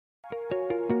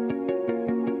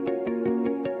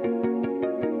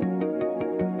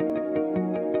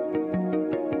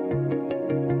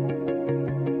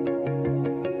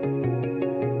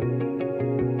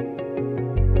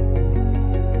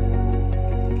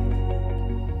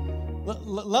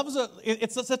Love is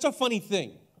it's such a funny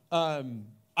thing.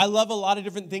 I love a lot of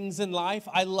different things in life.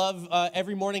 I love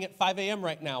every morning at 5 a.m.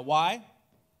 right now. Why?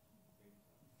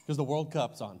 Because the World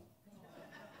Cup's on.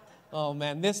 Oh,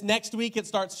 man. This next week, it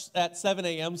starts at 7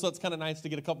 a.m., so it's kind of nice to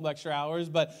get a couple extra hours.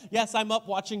 But, yes, I'm up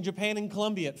watching Japan and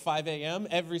Colombia at 5 a.m.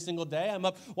 every single day. I'm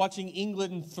up watching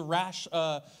England thrash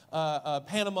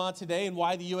Panama today, and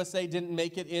why the USA didn't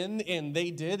make it in, and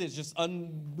they did is just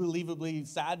unbelievably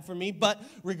sad for me. But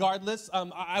regardless,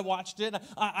 I watched it.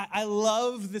 I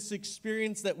love this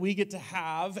experience that we get to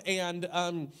have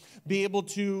and be able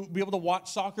to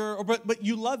watch soccer. But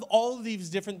you love all of these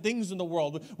different things in the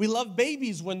world. We love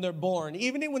babies when they're born,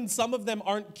 even when some of them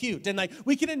aren't cute. And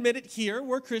we can admit it here.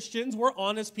 We're Christians. We're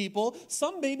honest people.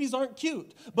 Some babies aren't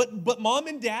cute. But mom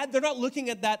and dad, they're not looking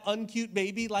at that uncute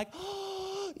baby like,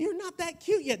 oh, you're not that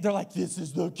cute yet. They're like, this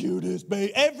is the cutest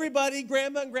baby. Everybody,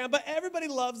 grandma and grandpa, everybody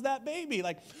loves that baby.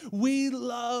 Like, we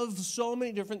love so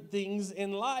many different things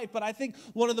in life. But I think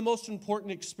one of the most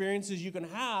important experiences you can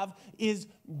have is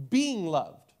being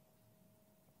loved.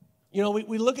 You know,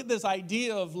 we look at this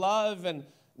idea of love and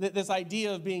this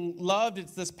idea of being loved.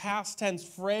 It's this past tense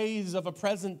phrase of a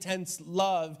present tense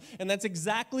love. And that's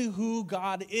exactly who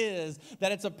God is,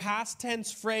 that it's a past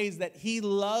tense phrase that he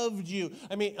loved you.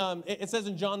 I mean, it says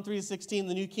in John 3:16,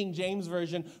 the New King James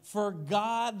Version, for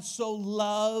God so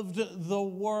loved the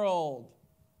world.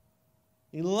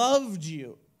 He loved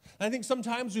you. And I think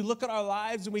sometimes we look at our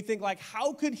lives and we think like,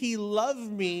 how could he love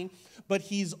me? But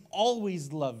he's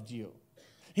always loved you.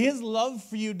 His love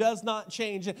for you does not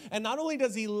change. And not only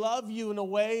does he love you in a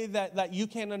way that you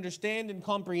can understand and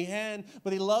comprehend,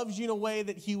 but he loves you in a way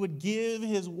that he would give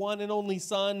his one and only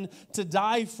son to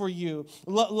die for you.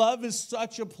 Love is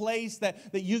such a place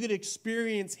that you could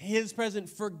experience his presence.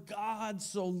 For God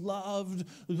so loved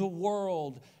the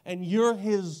world, and you're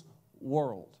his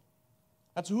world.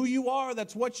 That's who you are.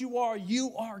 That's what you are.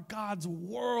 You are God's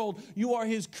world. You are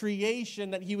his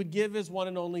creation, that he would give his one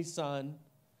and only son,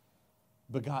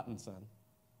 begotten son,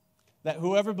 that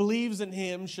whoever believes in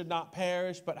him should not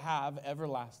perish but have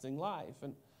everlasting life.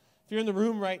 And if you're in the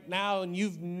room right now and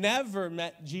you've never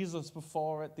met Jesus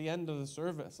before, at the end of the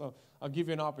service, I'll give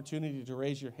you an opportunity to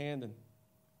raise your hand and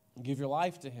give your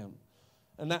life to him.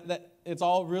 And that it's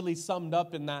all really summed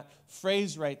up in that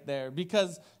phrase right there,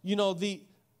 because you know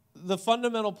the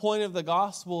fundamental point of the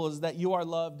gospel is that you are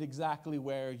loved exactly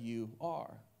where you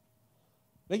are.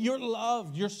 That you're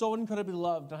loved. You're so incredibly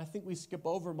loved. And I think we skip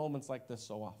over moments like this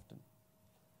so often.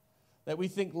 That we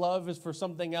think love is for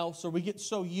something else, or we get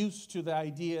so used to the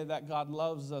idea that God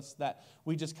loves us that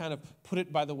we just kind of put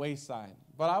it by the wayside.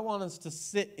 But I want us to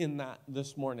sit in that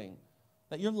this morning.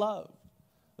 That you're loved.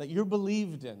 That you're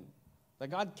believed in. That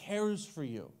God cares for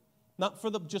you. Not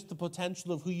for just the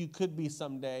potential of who you could be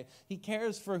someday. He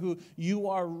cares for who you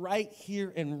are right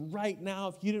here and right now.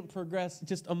 If you didn't progress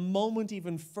just a moment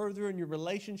even further in your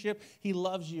relationship, he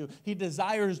loves you. He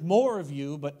desires more of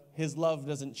you, but his love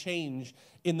doesn't change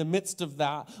in the midst of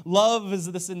that. Love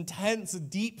is this intense,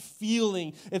 deep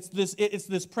feeling. It's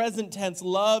this present tense.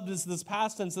 Love is this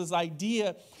past tense, this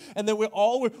idea. And then we're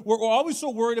always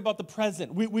so worried about the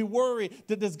present. We worry,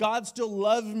 does God still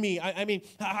love me? I mean,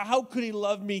 how could he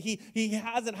love me? He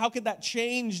hasn't. How could that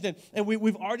change? And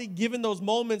we've already given those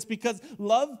moments, because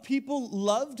loved people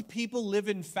live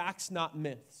in facts, not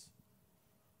myths.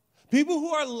 People who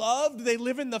are loved, they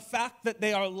live in the fact that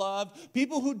they are loved.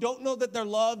 People who don't know that they're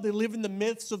loved, they live in the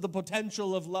myths of the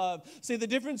potential of love. See, the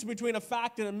difference between a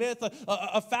fact and a myth,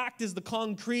 a fact is the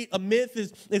concrete. A myth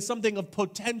is something of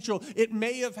potential. It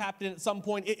may have happened at some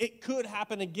point. It could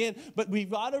happen again. But we've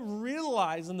got to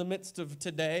realize in the midst of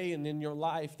today and in your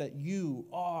life that you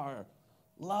are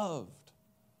loved.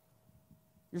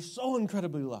 You're so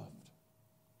incredibly loved.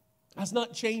 That's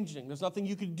not changing. There's nothing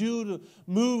you can do to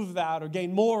move that or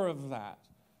gain more of that.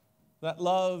 That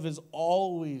love is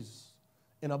always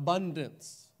in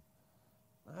abundance.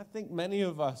 I think many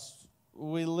of us,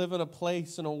 we live in a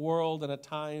place, in a world, in a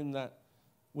time that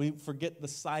we forget the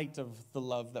sight of the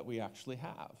love that we actually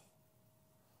have.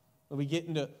 We get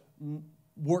into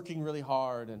working really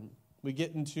hard, and we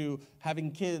get into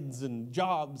having kids and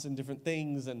jobs and different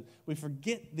things, and we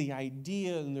forget the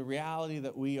idea and the reality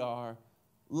that we are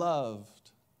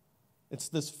loved. It's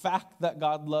this fact that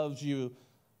God loves you,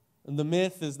 and the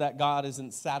myth is that God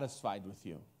isn't satisfied with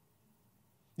you.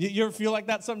 You ever feel like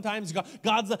that sometimes?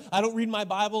 I don't read my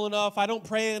Bible enough. I don't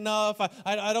pray enough.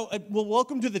 Well,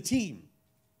 welcome to the team.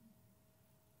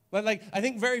 But I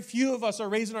think very few of us are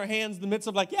raising our hands in the midst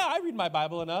of yeah, I read my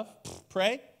Bible enough.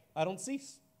 Pray, I don't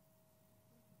cease.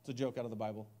 It's a joke out of the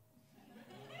Bible.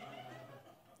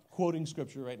 Quoting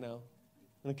scripture right now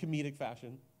in a comedic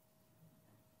fashion.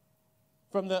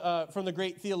 from the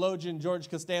great theologian George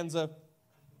Costanza.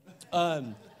 It's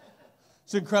an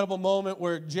incredible moment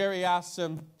where Jerry asks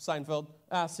him, Seinfeld,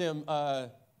 asks him,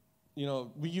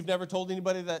 you've never told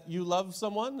anybody that you love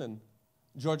someone? And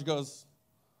George goes,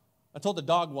 I told the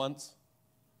dog once.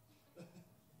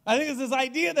 I think it's this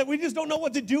idea that we just don't know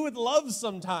what to do with love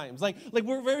sometimes. Like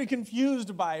we're very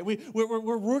confused by it. We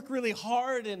work really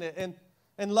hard in it.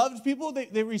 And loved people,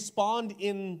 they respond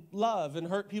in love. And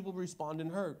hurt people respond in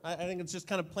hurt. I think it's just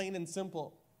kind of plain and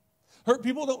simple. Hurt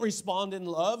people don't respond in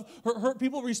love. Hurt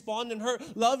people respond in hurt.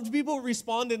 Loved people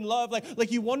respond in love.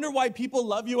 Like you wonder why people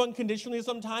love you unconditionally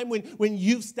sometimes when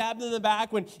you've stabbed them in the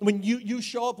back, when you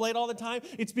show up late all the time.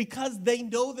 It's because they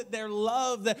know that they're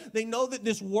loved, that they know that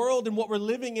this world and what we're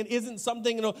living in isn't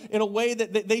something in a way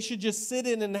that they should just sit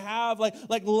in and have.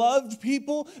 Like loved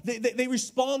people, they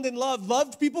respond in love.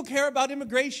 Loved people care about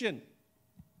immigration.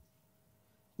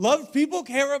 Loved people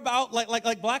care about,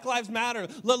 like Black Lives Matter.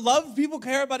 Loved people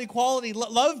care about equality.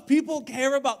 Loved people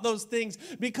care about those things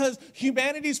because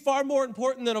humanity is far more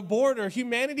important than a border.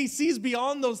 Humanity sees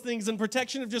beyond those things and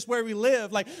protection of just where we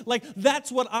live. Like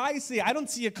that's what I see. I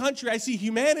don't see a country. I see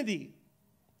humanity.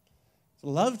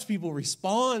 Loved people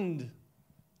respond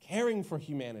caring for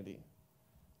humanity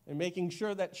and making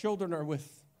sure that children are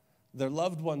with their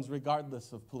loved ones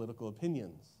regardless of political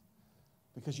opinions.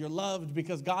 Because you're loved,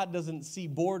 because God doesn't see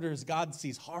borders, God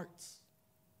sees hearts.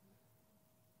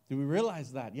 Do we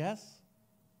realize that? Yes?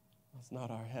 That's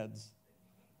not our heads.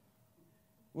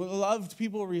 Well, loved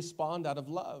people respond out of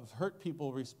love. Hurt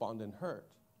people respond in hurt.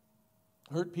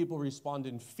 Hurt people respond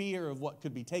in fear of what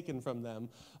could be taken from them,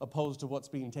 opposed to what's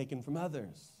being taken from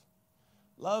others.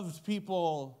 Loved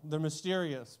people, they're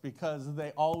mysterious because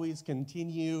they always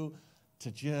continue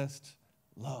to just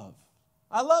love.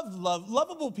 I love love.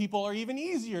 Lovable people are even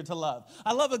easier to love.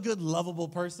 I love a good lovable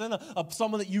person,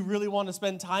 someone that you really want to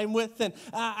spend time with. And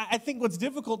I think what's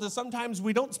difficult is sometimes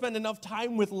we don't spend enough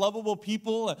time with lovable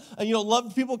people.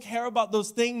 Loved people care about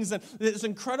those things. And this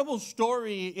incredible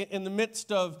story in the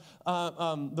midst of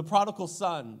the prodigal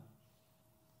son.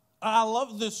 I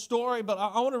love this story, but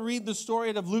I want to read the story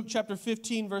out of Luke chapter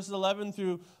 15, verses 11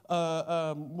 through,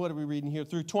 what are we reading here,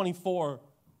 through 24.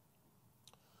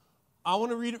 I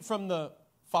want to read it from the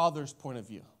Father's point of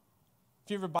view.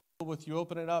 If you have a Bible with you,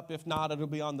 open it up. If not, it'll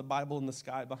be on the Bible in the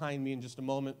sky behind me in just a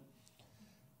moment.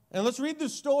 And let's read the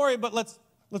story, but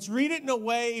let's read it in a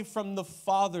way from the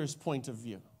Father's point of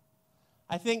view.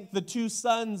 I think the two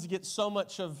sons get so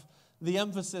much of the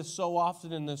emphasis so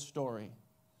often in this story.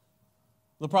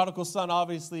 The prodigal son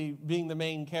obviously being the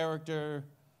main character,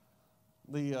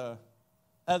 the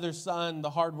other son, the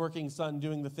hardworking son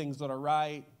doing the things that are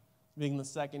right, being the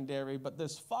secondary. But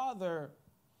this father,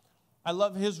 I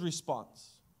love his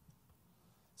response.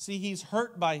 See, he's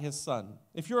hurt by his son.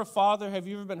 If you're a father, have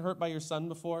you ever been hurt by your son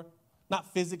before?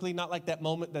 Not physically, not like that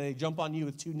moment that they jump on you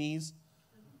with two knees.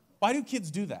 Why do kids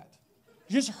do that?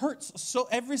 It just hurts so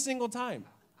every single time.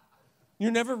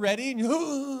 You're never ready.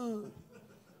 And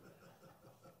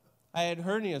I had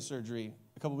hernia surgery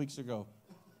a couple weeks ago.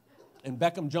 And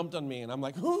Beckham jumped on me, and I'm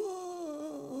like,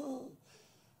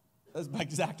 that's my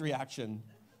exact reaction.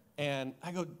 And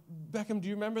I go, Beckham, do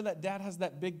you remember that Dad has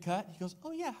that big cut? He goes,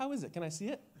 oh, yeah, how is it? Can I see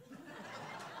it?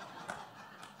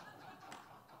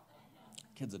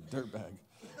 Kid's a dirtbag.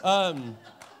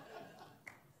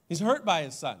 He's hurt by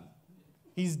his son.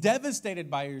 He's devastated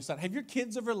by your son. Have your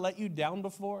kids ever let you down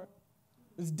before?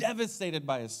 He's devastated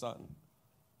by his son.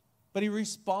 But he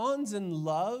responds in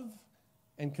love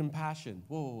and compassion.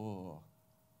 Whoa.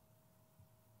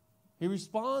 He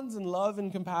responds in love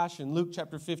and compassion. Luke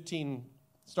chapter 15,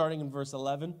 starting in verse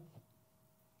 11.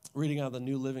 Reading out of the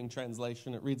New Living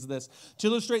Translation, it reads this. To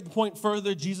illustrate the point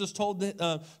further, Jesus told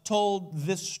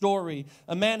this story.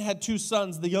 A man had two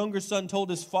sons. The younger son told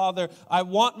his father, I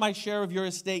want my share of your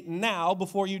estate now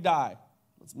before you die.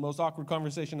 That's the most awkward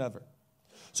conversation ever.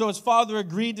 So his father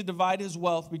agreed to divide his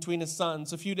wealth between his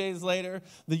sons. A few days later,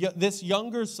 this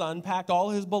younger son packed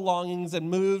all his belongings and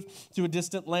moved to a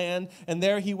distant land, and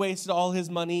there he wasted all his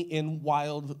money in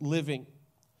wild living.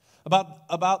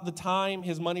 About the time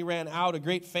his money ran out, a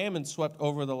great famine swept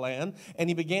over the land, and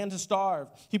he began to starve.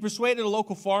 He persuaded a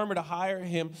local farmer to hire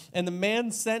him, and the man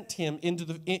sent him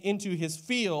into his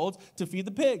field to feed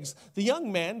the pigs. The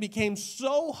young man became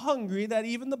so hungry that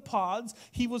even the pods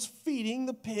he was feeding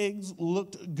the pigs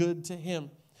looked good to him.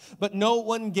 But no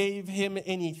one gave him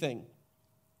anything.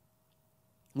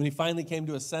 When he finally came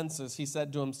to his senses, he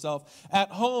said to himself, at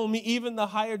home, even the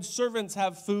hired servants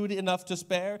have food enough to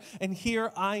spare, and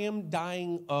here I am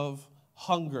dying of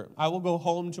hunger. I will go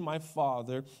home to my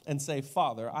father and say,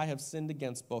 Father, I have sinned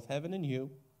against both heaven and you.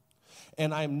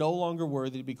 and I am no longer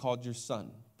worthy to be called your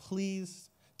son. Please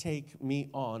take me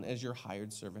on as your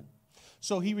hired servant."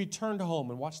 So he returned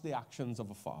home, and watch the actions of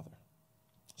a father.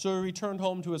 So he returned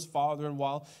home to his father, and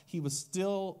while he was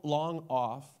still long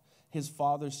off, his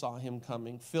father saw him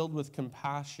coming. Filled with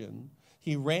compassion,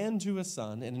 he ran to his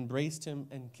son and embraced him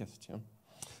and kissed him.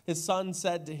 His son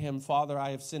said to him, "Father, I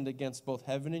have sinned against both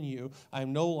heaven and you. I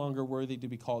am no longer worthy to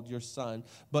be called your son."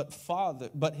 But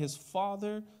his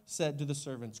father said to the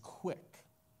servants, "Quick,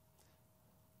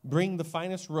 bring the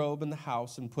finest robe in the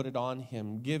house and put it on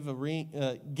him. Get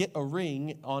a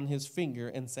ring on his finger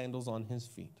and sandals on his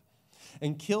feet.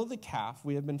 And kill the calf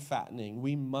we have been fattening.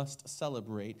 We must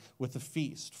celebrate with a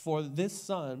feast. For this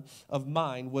son of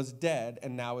mine was dead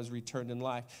and now is returned in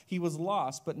life. He was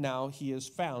lost, but now he is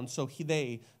found." So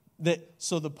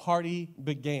the party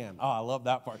began. Oh, I love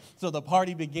that part. So the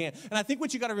party began. And I think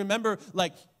what you got to remember,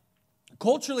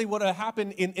 culturally, what would have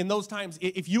happened in those times,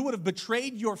 if you would have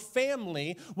betrayed your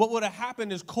family, what would have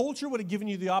happened is culture would have given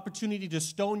you the opportunity to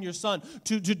stone your son,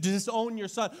 to disown your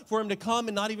son, for him to come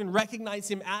and not even recognize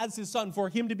him as his son, for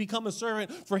him to become a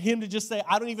servant, for him to just say,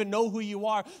 "I don't even know who you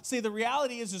are." See, the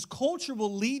reality is culture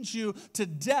will lead you to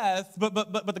death, but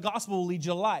the gospel will lead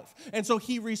you to life. And so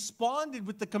he responded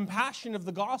with the compassion of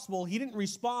the gospel. He didn't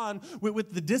respond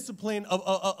with the discipline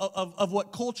of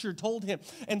what culture told him.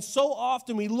 And so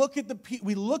often we look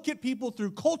at people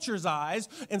through culture's eyes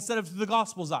instead of through the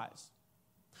gospel's eyes.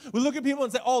 We look at people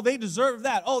and say, "Oh, they deserve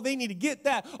that. Oh, they need to get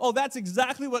that. Oh, that's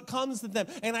exactly what comes to them."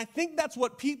 And I think that's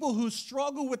what people who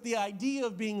struggle with the idea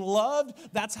of being loved,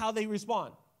 that's how they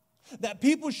respond. That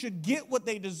people should get what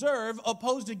they deserve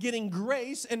opposed to getting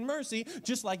grace and mercy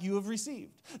just like you have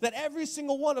received. That every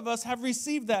single one of us have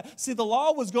received that. See, the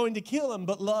law was going to kill him,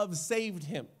 but love saved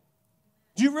him.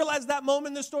 Do you realize that moment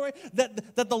in the story?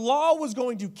 That the law was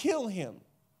going to kill him.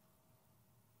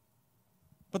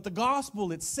 But the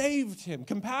gospel, it saved him.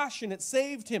 Compassion, it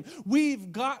saved him.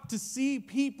 We've got to see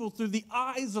people through the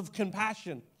eyes of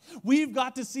compassion. We've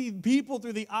got to see people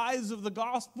through the eyes of the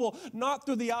gospel, not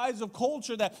through the eyes of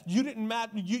culture that you didn't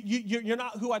matter. You're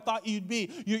not who I thought you'd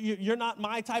be. You're not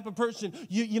my type of person.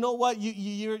 You know what?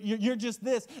 You're just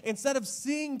this. Instead of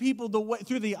seeing people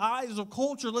through the eyes of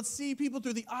culture, let's see people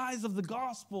through the eyes of the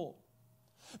gospel.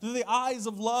 Through the eyes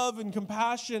of love and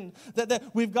compassion, that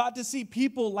we've got to see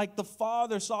people like the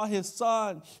father saw his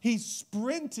son. He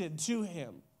sprinted to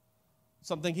him,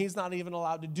 something he's not even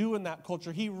allowed to do in that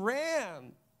culture. He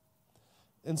ran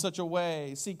in such a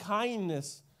way. See,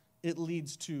 kindness, it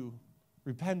leads to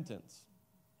repentance.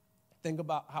 Think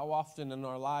about how often in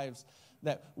our lives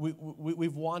that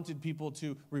we've wanted people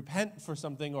to repent for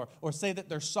something or say that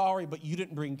they're sorry, but you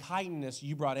didn't bring kindness,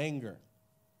 you brought anger.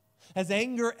 Has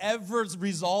anger ever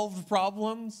resolved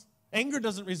problems? Anger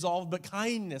doesn't resolve, but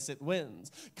kindness, it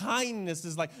wins. Kindness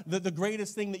is like the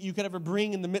greatest thing that you could ever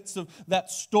bring in the midst of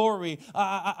that story.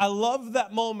 I love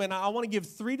that moment. I want to give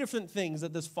 3 different things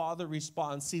that this father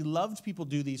responds. See, loved people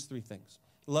do these 3 things.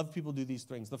 Loved people do these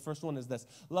things. The first one is this.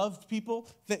 Loved people,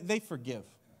 they forgive.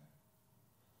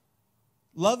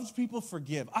 Loved people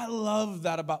forgive. I love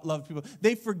that about loved people.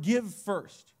 They forgive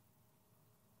first.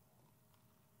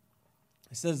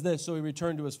 It says this, so he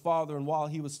returned to his father, and while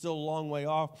he was still a long way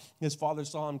off, his father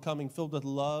saw him coming, filled with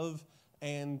love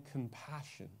and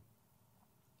compassion.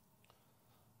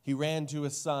 He ran to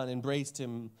his son, embraced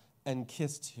him, and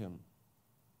kissed him.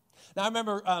 Now, I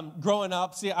remember growing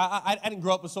up, I didn't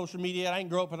grow up with social media. I didn't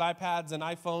grow up with iPads and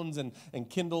iPhones and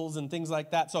Kindles and things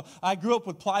like that. So I grew up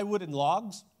with plywood and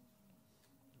logs.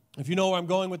 If you know where I'm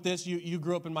going with this, you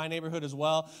grew up in my neighborhood as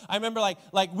well. I remember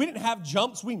like we didn't have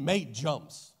jumps, we made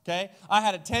jumps. Okay, I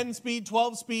had a 10-speed,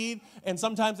 12-speed, and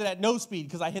sometimes it had no speed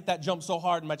because I hit that jump so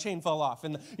hard and my chain fell off.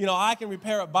 And I can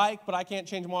repair a bike, but I can't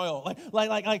change my oil.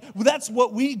 Like that's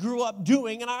what we grew up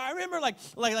doing. And I remember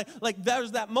like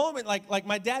there's that moment like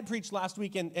my dad preached last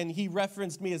week and he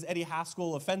referenced me as Eddie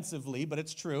Haskell offensively, but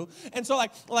it's true. And so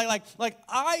like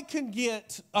I can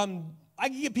get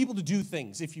people to do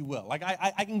things, if you will. Like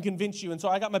I can convince you. And so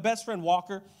I got my best friend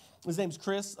Walker. His name's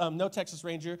Chris, no Texas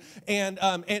Ranger,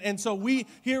 and so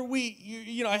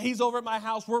he's over at my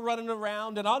house. We're running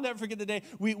around, and I'll never forget the day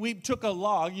we took a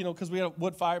log, because we had a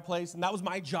wood fireplace, and that was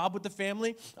my job with the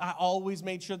family. I always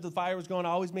made sure the fire was going. I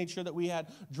always made sure that we had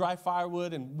dry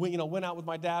firewood, and went out with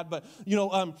my dad. But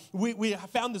we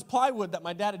found this plywood that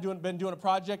my dad had been doing a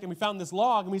project, and we found this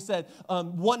log, and we said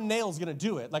one nail's going to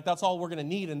do it. Like that's all we're going to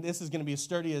need, and this is going to be as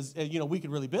sturdy as we could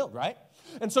really build, right?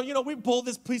 And so, we pull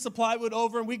this piece of plywood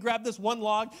over and we grab this one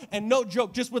log and no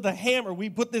joke, just with a hammer, we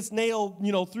put this nail,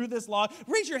 through this log.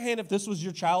 Raise your hand if this was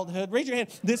your childhood. Raise your hand.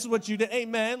 This is what you did.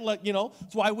 Amen.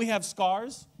 That's why we have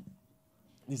scars.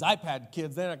 These iPad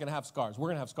kids, they're not going to have scars. We're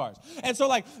going to have scars. And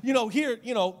so, here,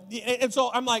 and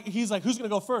so I'm like, he's like, who's going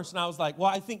to go first? And I was like, well,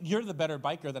 I think you're the better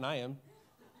biker than I am.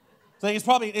 So it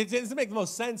doesn't make the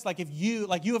most sense, if you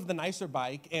have the nicer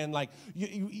bike, and,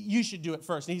 you should do it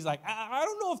first. And he's like, I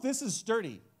don't know if this is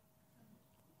sturdy.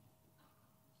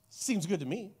 Seems good to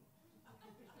me.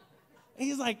 And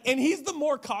he's like, and he's the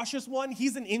more cautious one.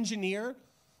 He's an engineer.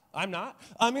 I'm not.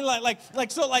 I mean,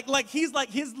 he's like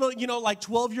his little,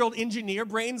 12-year-old engineer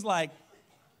brain's like,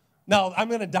 no, I'm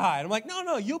gonna die. And I'm like,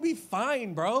 no, you'll be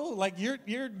fine, bro.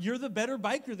 You're the better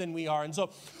biker than we are. And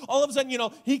so all of a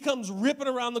sudden, he comes ripping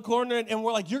around the corner, and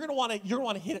we're like, you're gonna want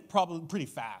to hit it probably pretty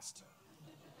fast.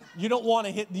 You don't want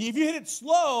to if you hit it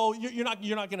slow,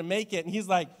 you're not gonna make it. And he's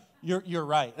like, You're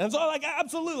right. And so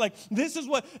absolutely, this is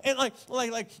what, and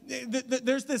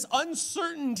there's this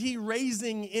uncertainty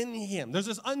raising in him. There's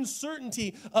this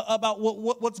uncertainty about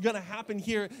what's going to happen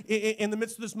here in the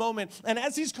midst of this moment. And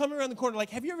as he's coming around the corner,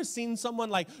 have you ever seen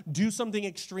someone do something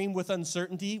extreme with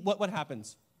uncertainty? What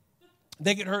happens?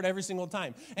 They get hurt every single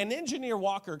time. And Engineer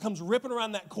Walker comes ripping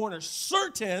around that corner,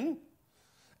 certain.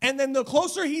 And then the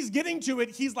closer he's getting to it,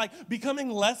 he's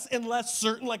becoming less and less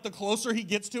certain, the closer he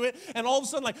gets to it. And all of a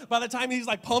sudden, by the time he's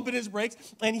pumping his brakes,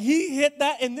 and he hit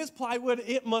that, and this plywood,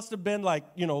 it must have been I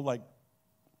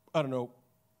don't know,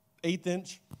 1/8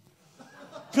 inch.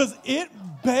 Because it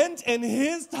bent, and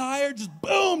his tire just,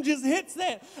 boom, just hits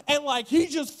that. And he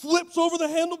just flips over the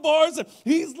handlebars, and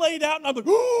he's laid out, and I'm like,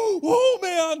 oh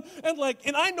man.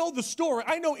 And I know the story.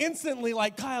 I know instantly,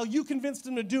 Kyle, you convinced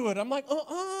him to do it. I'm like,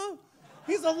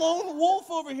 He's a lone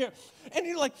wolf over here. And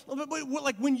you're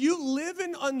when you live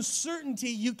in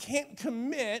uncertainty, you can't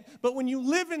commit. But when you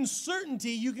live in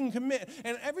certainty, you can commit.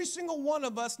 And every single one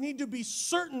of us need to be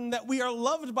certain that we are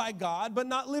loved by God, but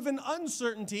not live in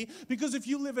uncertainty. Because if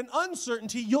you live in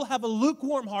uncertainty, you'll have a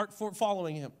lukewarm heart for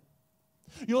following him.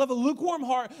 You'll have a lukewarm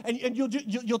heart, and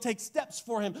you'll take steps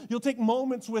for him. You'll take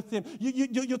moments with him.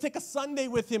 You'll take a Sunday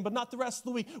with him, but not the rest of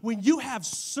the week. When you have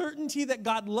certainty that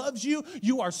God loves you,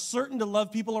 you are certain to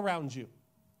love people around you.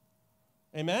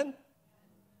 Amen?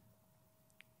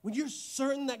 When you're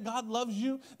certain that God loves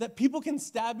you, that people can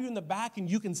stab you in the back and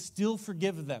you can still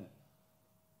forgive them.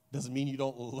 Doesn't mean you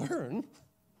don't learn.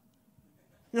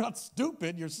 You're not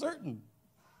stupid, you're certain.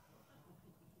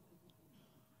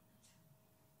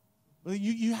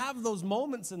 You have those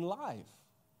moments in life.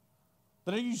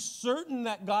 But are you certain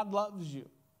that God loves you?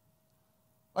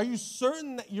 Are you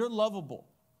certain that you're lovable?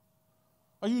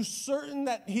 Are you certain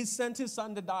that he sent his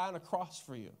son to die on a cross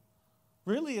for you?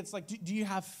 Really, it's do you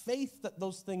have faith that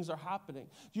those things are happening?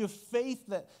 Do you have faith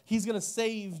that he's going to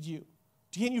save you?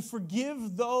 Can you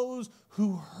forgive those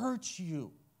who hurt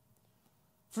you?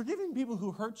 Forgiving people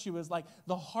who hurt you is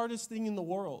the hardest thing in the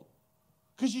world.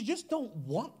 Because you just don't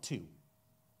want to.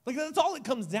 That's all it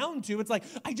comes down to. It's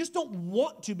I just don't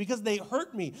want to because they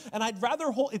hurt me. And I'd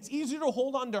rather it's easier to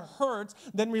hold on to hurts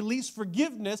than release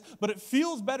forgiveness, but it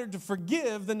feels better to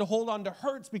forgive than to hold on to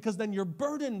hurts because then you're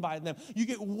burdened by them. You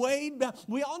get weighed down.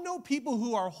 We all know people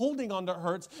who are holding on to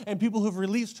hurts and people who've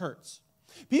released hurts.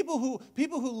 People who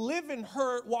live in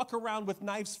hurt walk around with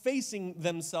knives facing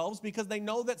themselves because they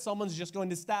know that someone's just going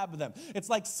to stab them. It's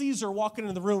like Caesar walking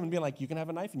into the room and being like, you can have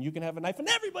a knife and you can have a knife and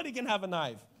everybody can have a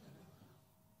knife.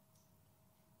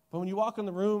 But when you walk in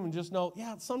the room and just know,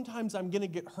 sometimes I'm going to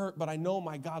get hurt, but I know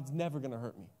my God's never going to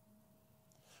hurt me.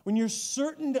 When you're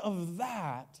certain of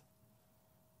that,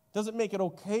 doesn't make it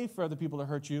okay for other people to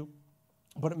hurt you,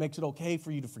 but it makes it okay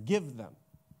for you to forgive them.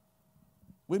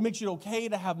 It makes it okay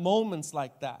to have moments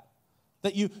like that.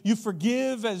 That you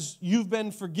forgive as you've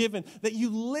been forgiven. That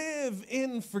you live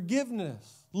in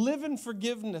forgiveness. Live in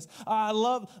forgiveness. I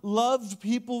loved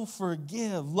people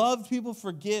forgive. Loved people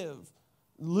forgive.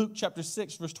 Luke chapter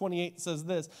 6, verse 28 says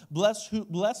this,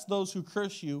 bless those who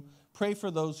curse you, pray for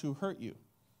those who hurt you.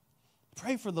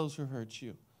 Pray for those who hurt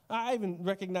you. I even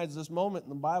recognize this moment in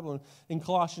the Bible in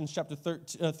Colossians chapter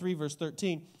 3, verse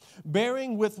 13.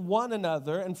 Bearing with one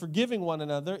another and forgiving one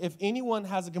another, if anyone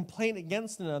has a complaint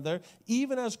against another,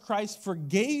 even as Christ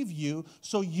forgave you,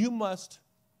 so you must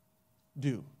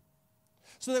do.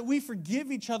 So that we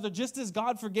forgive each other just as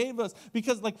God forgave us.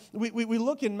 Because we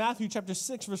look in Matthew chapter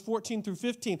 6, verse 14 through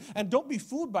 15. And don't be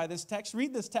fooled by this text.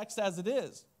 Read this text as it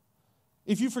is.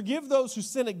 If you forgive those who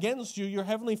sin against you, your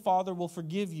heavenly Father will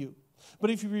forgive you.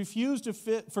 But if you refuse to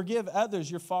forgive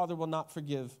others, your Father will not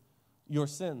forgive your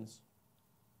sins.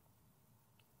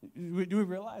 Do we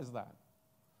realize that?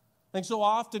 So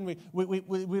often we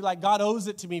God owes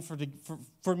it to me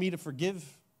for me to forgive,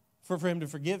 for him to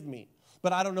forgive me.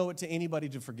 But I don't owe it to anybody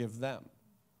to forgive them.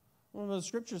 Well, the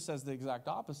scripture says the exact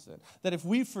opposite. That if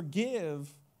we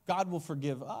forgive, God will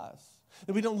forgive us.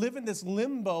 That we don't live in this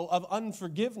limbo of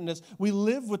unforgiveness. We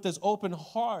live with this open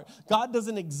heart. God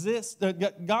doesn't exist.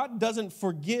 God doesn't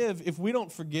forgive if we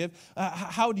don't forgive.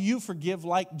 How do you forgive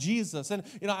like Jesus? And,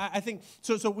 I think,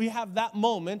 so we have that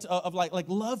moment of like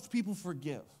love people,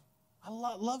 forgive. I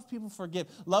love people, forgive.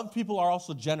 Love people are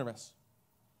also generous.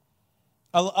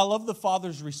 I love the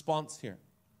Father's response here.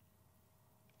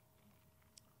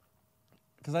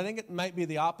 Because I think it might be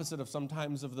the opposite of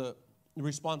sometimes of the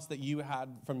response that you had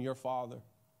from your father.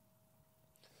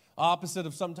 Opposite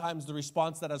of sometimes the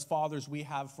response that as fathers we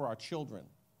have for our children.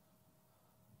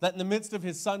 That in the midst of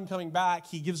his son coming back,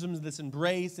 he gives him this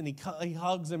embrace, and he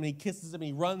hugs him, and he kisses him, and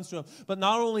he runs to him. But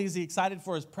not only is he excited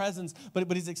for his presence,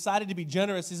 but he's excited to be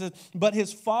generous. He says, but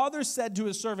his father said to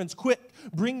his servants, quick,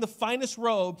 bring the finest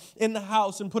robe in the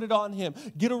house and put it on him.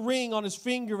 Get a ring on his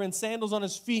finger and sandals on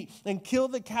his feet, and kill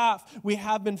the calf we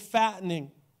have been fattening.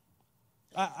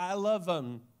 I love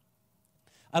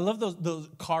those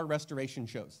car restoration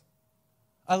shows.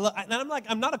 And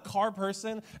I'm not a car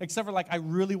person, except for I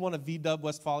really want a VW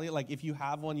Westfalia. If you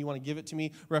have one, you want to give it to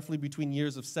me roughly between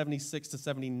years of 76 to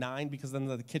 79, because then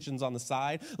the kitchen's on the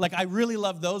side. I really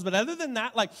love those. But other than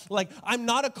that, I'm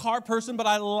not a car person, but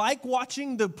I like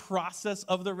watching the process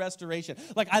of the restoration.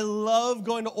 I love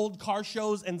going to old car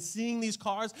shows and seeing these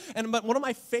cars. But one of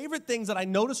my favorite things that I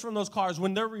notice from those cars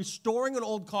when they're restoring an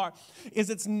old car is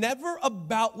it's never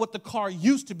about what the car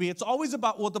used to be. It's always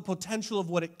about what the potential of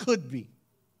what it could be.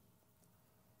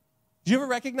 Do you ever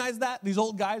recognize that? These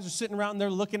old guys are sitting around and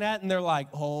they're looking at it and they're like,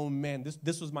 oh man,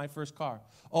 this was my first car.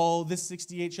 Oh, this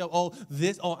 68 Chevy.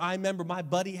 Oh, I remember my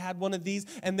buddy had one of these.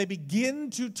 And they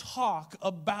begin to talk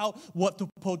about what the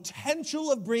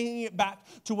potential of bringing it back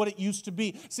to what it used to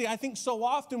be. See, I think so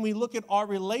often we look at our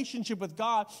relationship with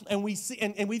God and we see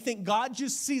and we think God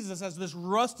just sees us as this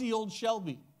rusty old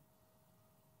Shelby.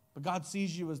 But God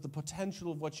sees you as the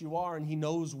potential of what you are, and he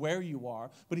knows where you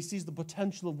are, but he sees the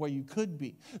potential of where you could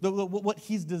be, what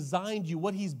he's designed you,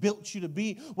 what he's built you to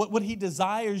be, what he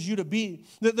desires you to be.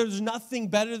 There's nothing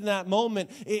better than that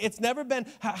moment. It's never been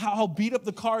how beat up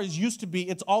the car is used to be.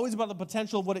 It's always about the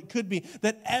potential of what it could be,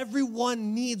 that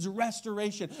everyone needs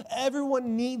restoration.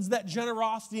 Everyone needs that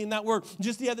generosity and that work.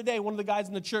 Just the other day, one of the guys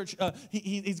in the church,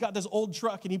 he's got this old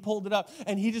truck, and he pulled it up,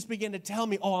 and he just began to tell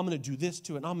me, I'm going to do this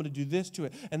to it, and I'm going to do this to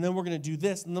it, and then we're going to do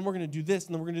this, and then we're going to do this,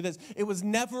 and then we're going to do this. It was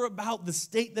never about the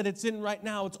state that it's in right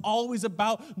now. It's always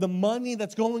about the money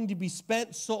that's going to be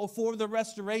spent for the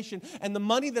restoration. And the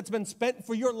money that's been spent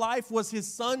for your life was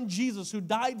his son, Jesus, who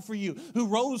died for you, who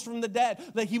rose from the dead,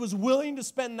 that he was willing to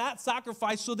spend that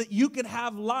sacrifice so that you could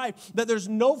have life, that there's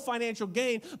no financial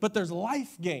gain, but there's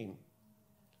life gain.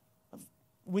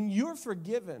 When you're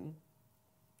forgiven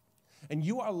and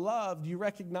you are loved, you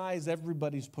recognize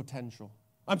everybody's potential.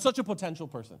 I'm such a potential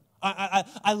person.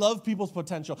 I love people's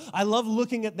potential. I love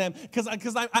looking at them because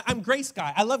I'm grace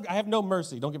guy. I have no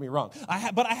mercy. Don't get me wrong.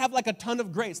 But I have a ton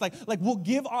of grace. We'll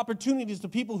give opportunities to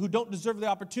people who don't deserve the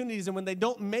opportunities, and when they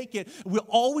don't make it, we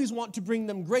always want to bring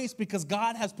them grace because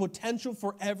God has potential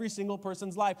for every single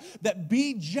person's life. That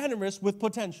be generous with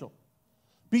potential.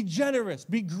 Be generous,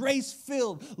 be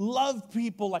grace-filled, love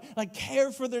people,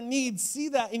 care for their needs. See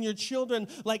that in your children.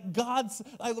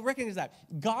 I recognize that.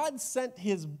 God sent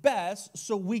his best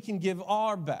so we can give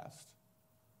our best.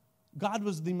 God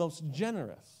was the most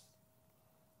generous.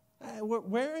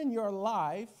 Where in your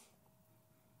life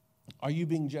are you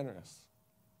being generous?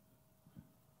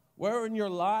 Where in your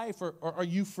life are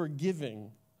you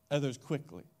forgiving others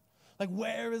quickly?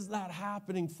 Where is that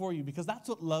happening for you? Because that's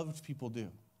what loved people do.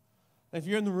 If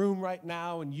you're in the room right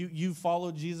now and you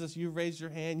follow Jesus, you raise your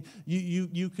hand,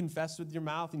 you confess with your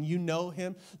mouth and you know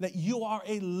him, that you are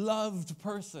a loved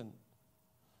person.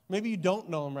 Maybe you don't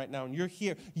know him right now and you're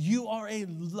here. You are a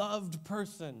loved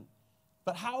person.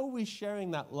 But how are we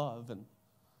sharing that love? And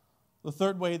the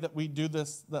third way that we do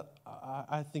this that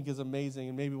I think is amazing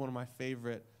and maybe one of my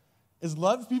favorite is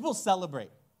loved people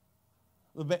celebrate.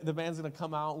 The band's going to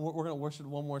come out. We're going to worship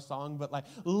one more song. But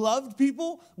loved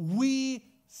people, we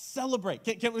celebrate.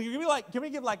 Can we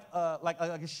give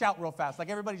a shout real fast?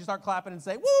 Everybody just start clapping and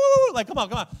say, woo! Come on.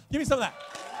 Give me some of that.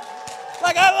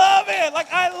 I love it.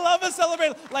 I love a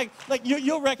celebration.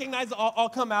 You'll recognize, I'll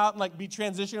come out and be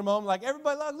transitioning a moment.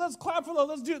 Everybody, let's clap for those.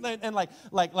 Let's do it.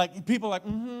 And people are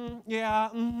yeah,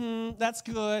 that's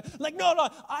good. No,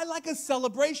 I like a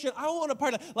celebration. I want a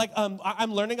part of,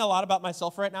 I'm learning a lot about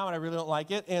myself right now, and I really don't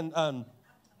like it. And,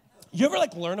 you ever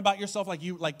learn about yourself,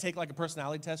 you take a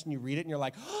personality test and you read it and you're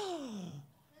like, oh,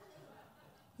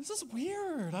 this is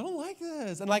weird. I don't like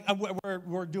this. And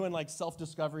we're doing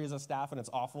self-discovery as a staff and it's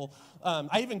awful.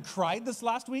 I even cried this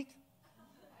last week.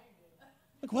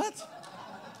 What?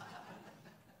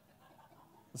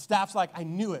 The staff's like, I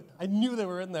knew it. I knew they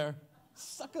were in there.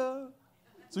 Sucker.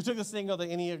 So we took this thing called the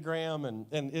Enneagram,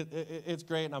 and it's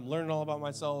great, and I'm learning all about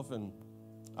myself, and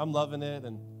I'm loving it.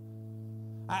 And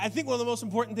I think one of the most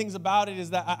important things about it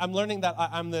is that I'm learning that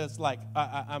I'm this, like,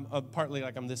 I'm partly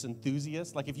like I'm this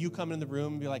enthusiast. Like, if you come in the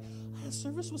room and be like, the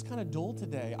service was kind of dull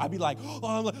today, I'd be like,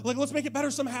 let's make it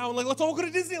better somehow. And like, let's all go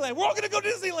to Disneyland. We're all going to go to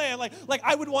Disneyland. Like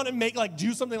I would want to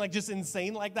do something like just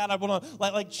insane like that. I want to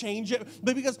like change it.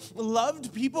 But because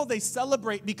loved people, they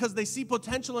celebrate because they see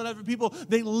potential in other people.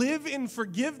 They live in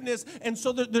forgiveness. And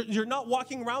so you're not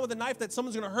walking around with a knife that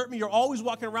someone's going to hurt me. You're always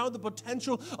walking around with the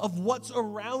potential of what's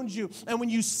around you. And when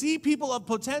you see people of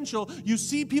potential, you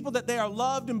see people that they are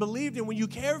loved and believed in. When you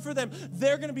care for them,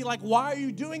 they're going to be like, why are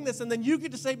you doing this? And then you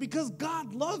get to say, because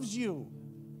God loves you.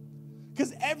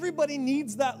 Because everybody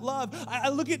needs that love. I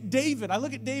look at David. I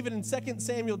look at David in 2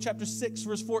 Samuel chapter 6,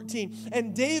 verse 14.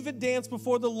 And David danced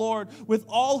before the Lord with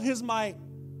all his might.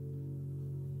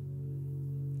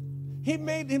 He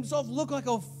made himself look like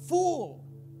a fool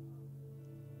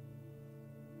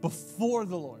before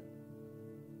the Lord.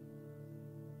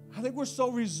 I think we're so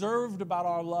reserved about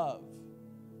our love.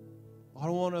 I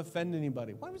don't want to offend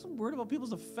anybody. Why are we so worried about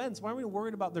people's offense? Why are we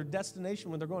worried about their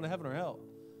destination when they're going to heaven or hell?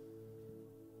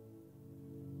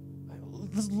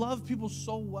 Let's love people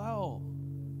so well.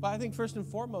 But I think first and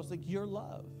foremost, like, you're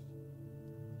loved.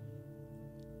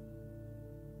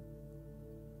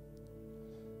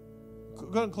 Go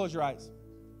ahead and close your eyes.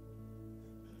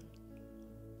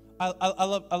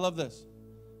 I love this.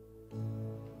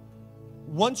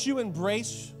 Once you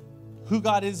embrace who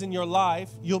God is in your life,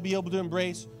 you'll be able to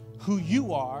embrace who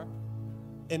you are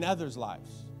in others' lives.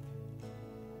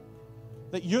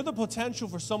 That you're the potential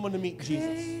for someone to meet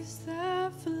Jesus.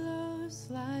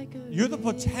 You're the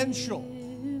potential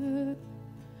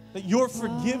that your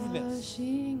forgiveness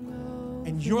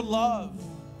and your love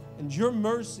and your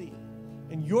mercy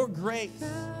and your grace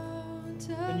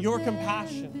and your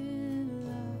compassion,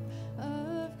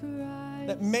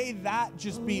 that may that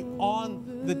just be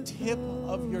on the tip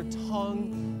of your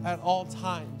tongue at all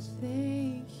times.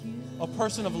 A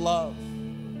person of love,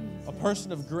 a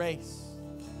person of grace,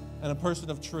 and a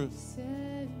person of truth.